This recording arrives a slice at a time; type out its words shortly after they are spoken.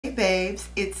Hey babes,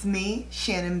 it's me,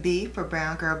 Shannon B for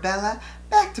BrownGirlBella,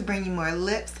 back to bring you more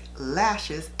lips,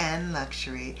 lashes, and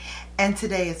luxury. And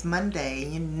today is Monday,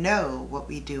 and you know what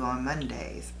we do on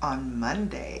Mondays. On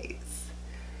Mondays,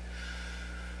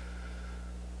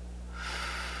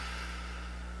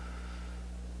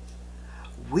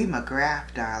 we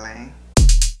McGrath, darling.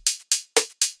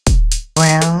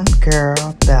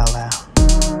 BrownGirlBella.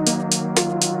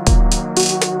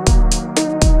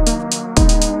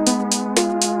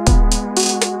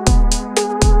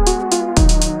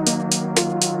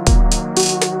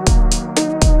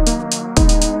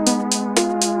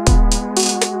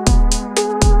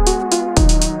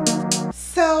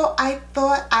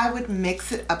 I would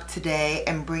mix it up today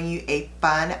and bring you a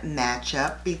fun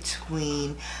matchup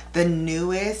between the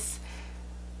newest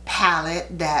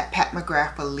palette that Pat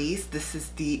McGrath released. This is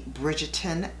the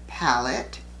Bridgerton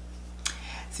palette.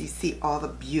 So you see all the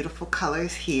beautiful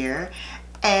colors here.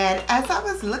 And as I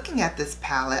was looking at this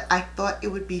palette, I thought it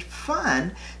would be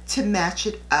fun to match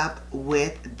it up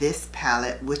with this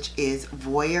palette, which is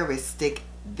Voyeuristic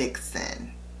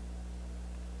Vixen.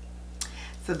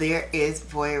 So there is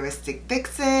Voyeuristic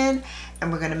Vixen,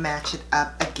 and we're going to match it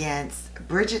up against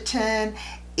Bridgerton.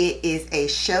 It is a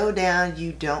showdown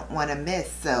you don't want to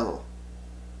miss, so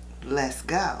let's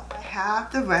go. I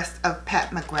have the rest of Pat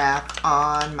McGrath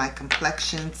on my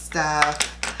complexion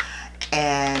stuff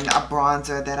and a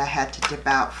bronzer that I had to dip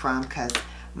out from because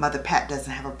Mother Pat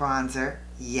doesn't have a bronzer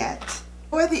yet.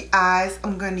 For the eyes,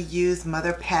 I'm going to use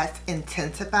Mother Pat's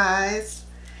Intensifies,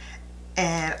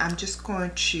 and I'm just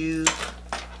going to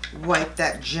wipe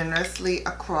that generously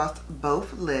across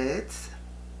both lids.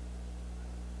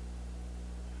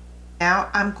 Now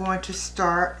I'm going to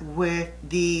start with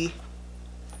the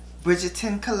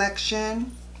Bridgerton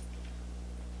collection,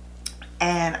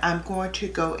 and I'm going to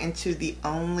go into the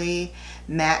only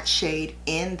matte shade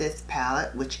in this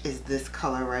palette, which is this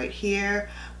color right here,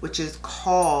 which is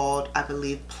called, I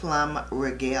believe, Plum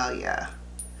Regalia.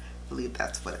 I believe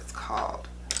that's what it's called.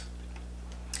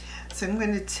 So I'm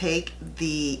going to take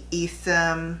the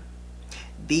Esom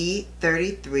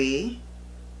B33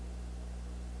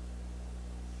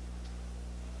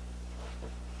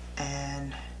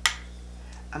 and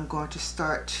I'm going to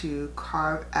start to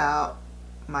carve out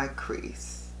my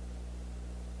crease.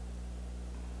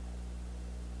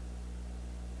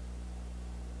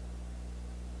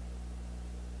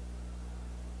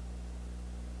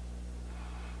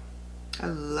 I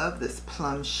love this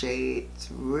plum shade.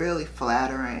 It's really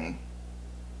flattering.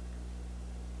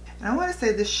 And I want to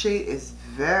say this shade is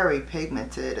very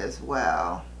pigmented as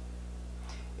well.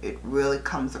 It really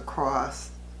comes across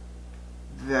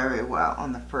very well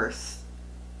on the first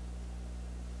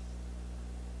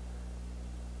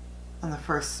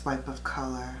swipe of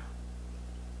color.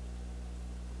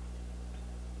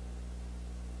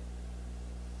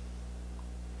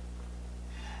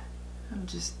 I'm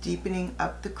just deepening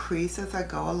up the crease as I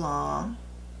go along.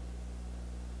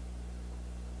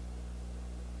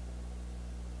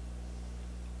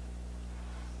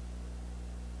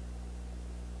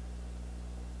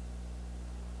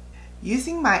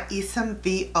 Using my Esom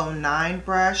V09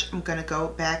 brush, I'm going to go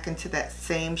back into that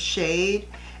same shade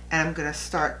and I'm going to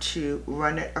start to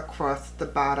run it across the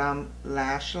bottom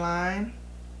lash line.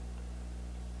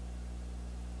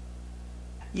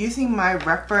 Using my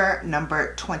Rephr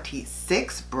number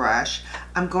 26 brush,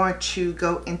 I'm going to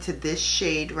go into this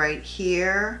shade right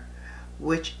here,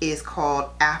 which is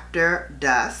called After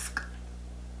Dusk.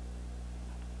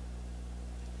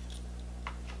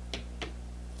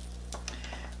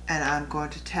 And I'm going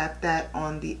to tap that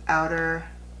on the outer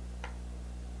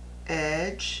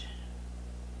edge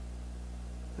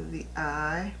of the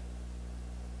eye.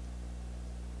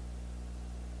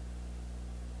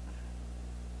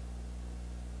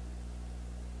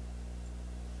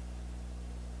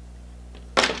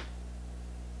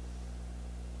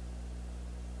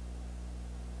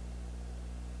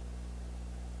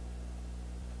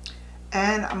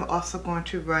 And I'm also going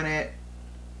to run it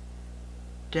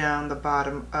down the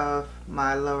bottom of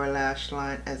my lower lash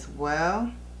line as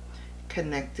well,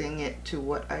 connecting it to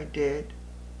what I did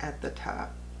at the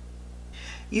top.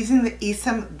 Using the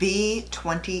Esom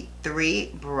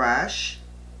V23 brush,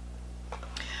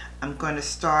 I'm going to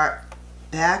start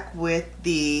back with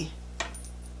the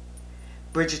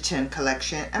Bridgerton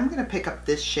collection. I'm going to pick up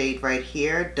this shade right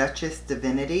here, Duchess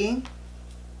Divinity.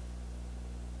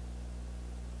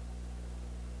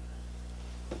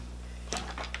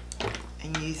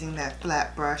 And using that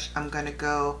flat brush, I'm going to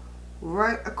go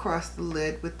right across the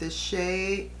lid with this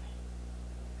shade.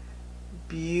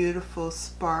 Beautiful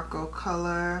sparkle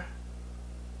color.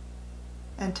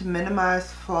 And to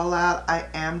minimize fallout, I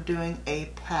am doing a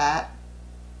pat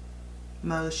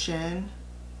motion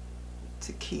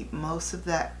to keep most of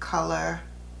that color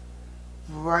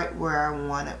right where I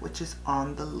want it, which is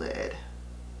on the lid.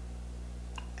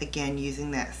 Again, using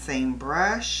that same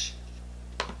brush.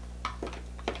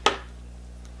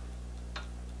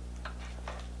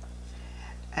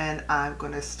 And I'm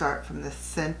going to start from the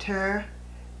center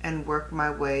and work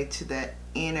my way to that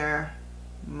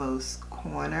innermost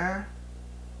corner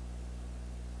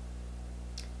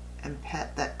and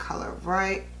pat that color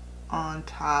right on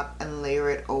top and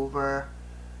layer it over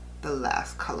the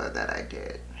last color that I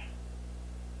did.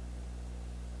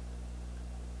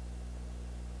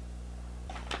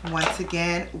 Once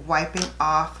again, wiping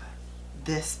off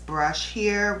this brush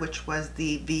here, which was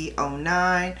the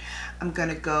V09, I'm going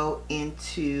to go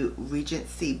into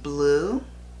Regency Blue.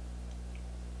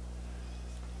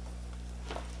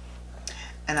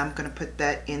 And I'm going to put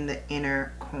that in the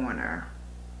inner corner.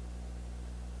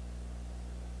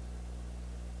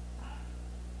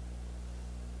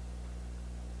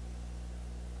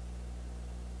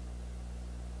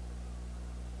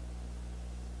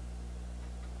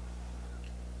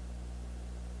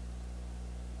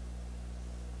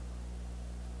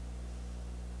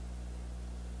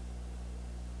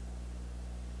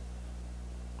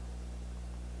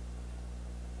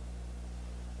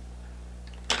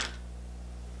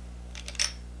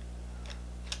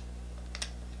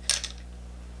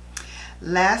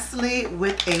 Lastly,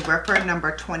 with a reference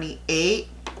number 28,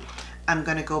 I'm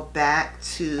going to go back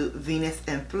to Venus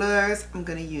en Fleurs. I'm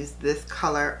going to use this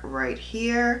color right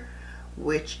here,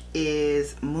 which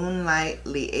is Moonlight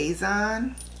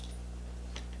Liaison.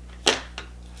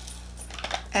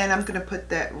 And I'm going to put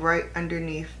that right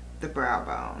underneath the brow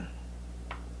bone.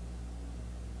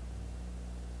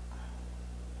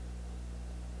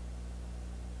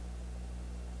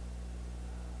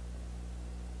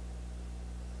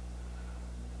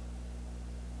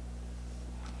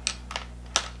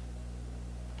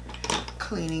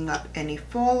 Cleaning up any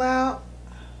fallout.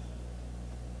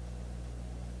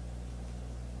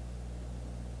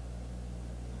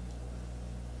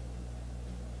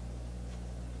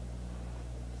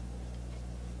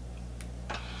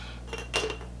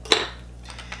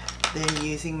 Then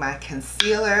using my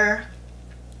concealer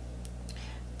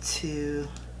to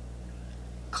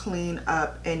clean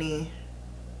up any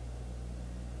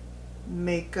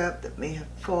makeup that may have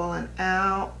fallen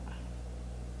out.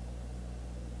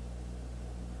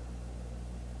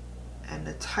 And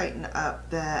to tighten up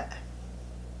that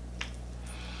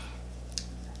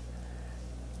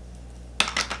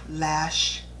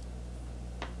lash,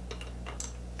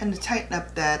 and to tighten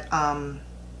up that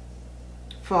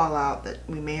fallout that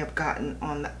we may have gotten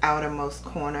on the outermost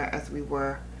corner as we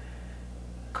were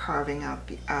carving out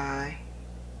the eye.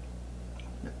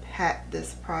 I'm going to pat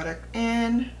this product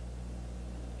in.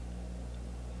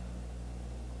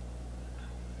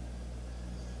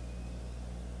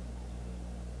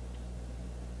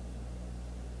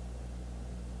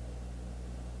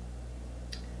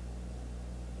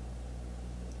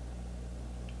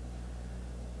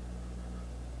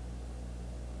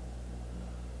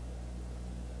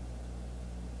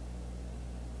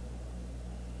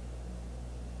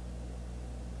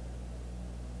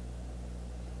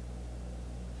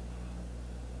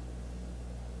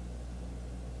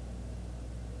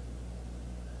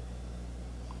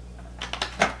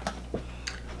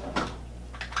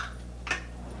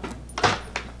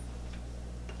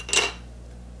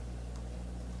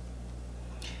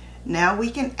 Now we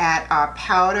can add our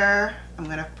powder. I'm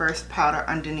going to first powder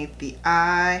underneath the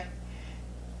eye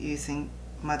using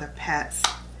Mother Pat's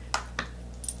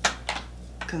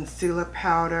concealer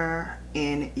powder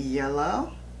in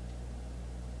yellow.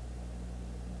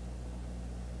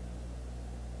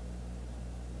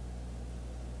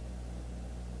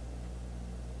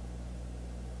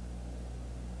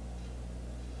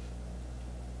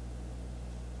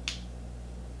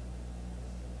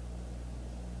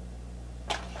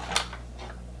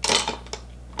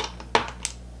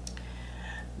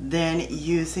 Then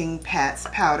using Pat's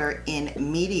powder in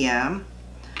medium,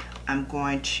 I'm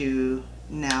going to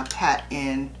now pat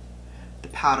in the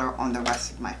powder on the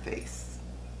rest of my face.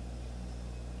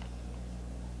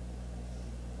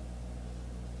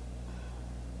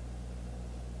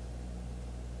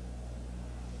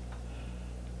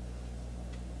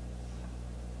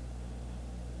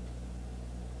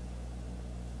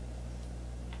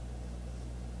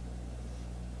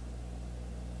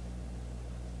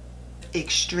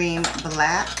 Extreme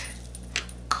Black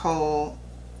Kohl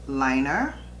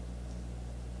Liner.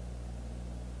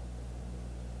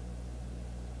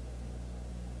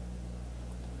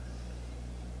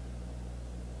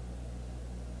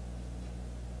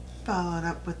 Followed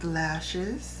up with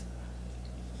lashes.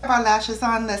 Our lashes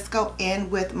on, let's go in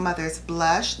with Mother's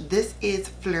Blush. This is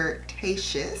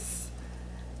Flirtatious.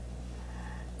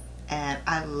 And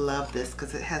I love this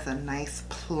because it has a nice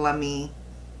plummy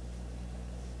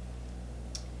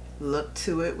look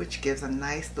to it, which gives a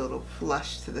nice little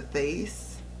flush to the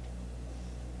face.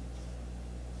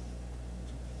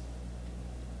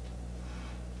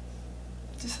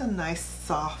 Just a nice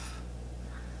soft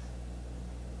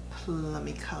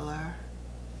plummy color.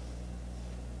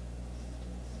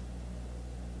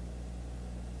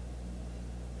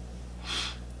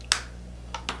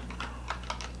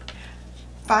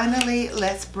 Finally,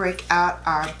 let's break out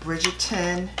our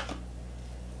Bridgerton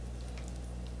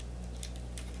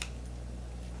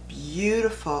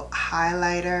beautiful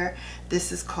highlighter.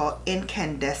 This is called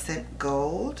Incandescent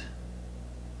Gold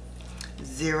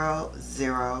 002.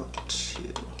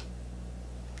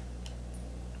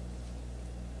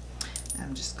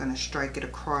 I'm just going to strike it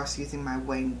across using my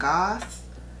Wayne Goth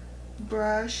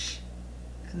brush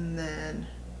and then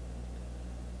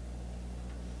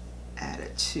add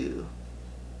it to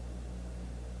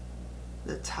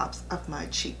the tops of my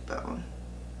cheekbone.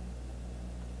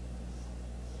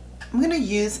 I'm going to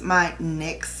use my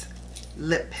NYX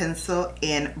lip pencil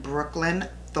in Brooklyn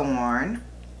Thorn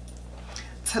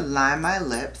to line my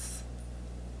lips.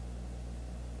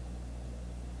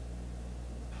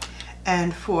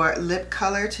 And for lip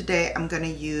color today, I'm going to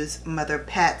use Mother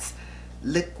Pat's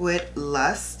Liquid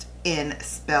Lust in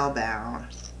Spellbound.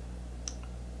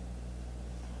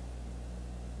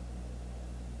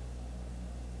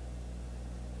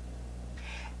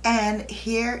 And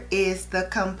here is the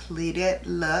completed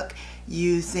look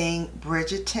using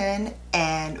Bridgerton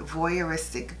and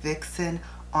Voyeuristic Vixen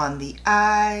on the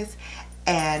eyes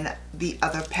and the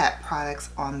other Pat products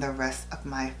on the rest of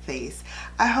my face.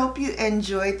 I hope you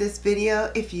enjoyed this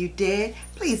video. If you did,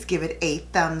 please give it a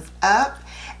thumbs up.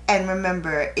 And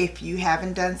remember, if you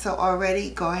haven't done so already,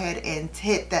 go ahead and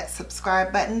hit that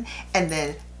subscribe button and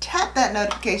then tap that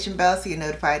notification bell so you're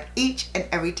notified each and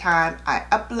every time I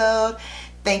upload.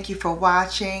 Thank you for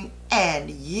watching,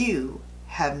 and you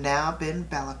have now been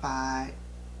Bellified.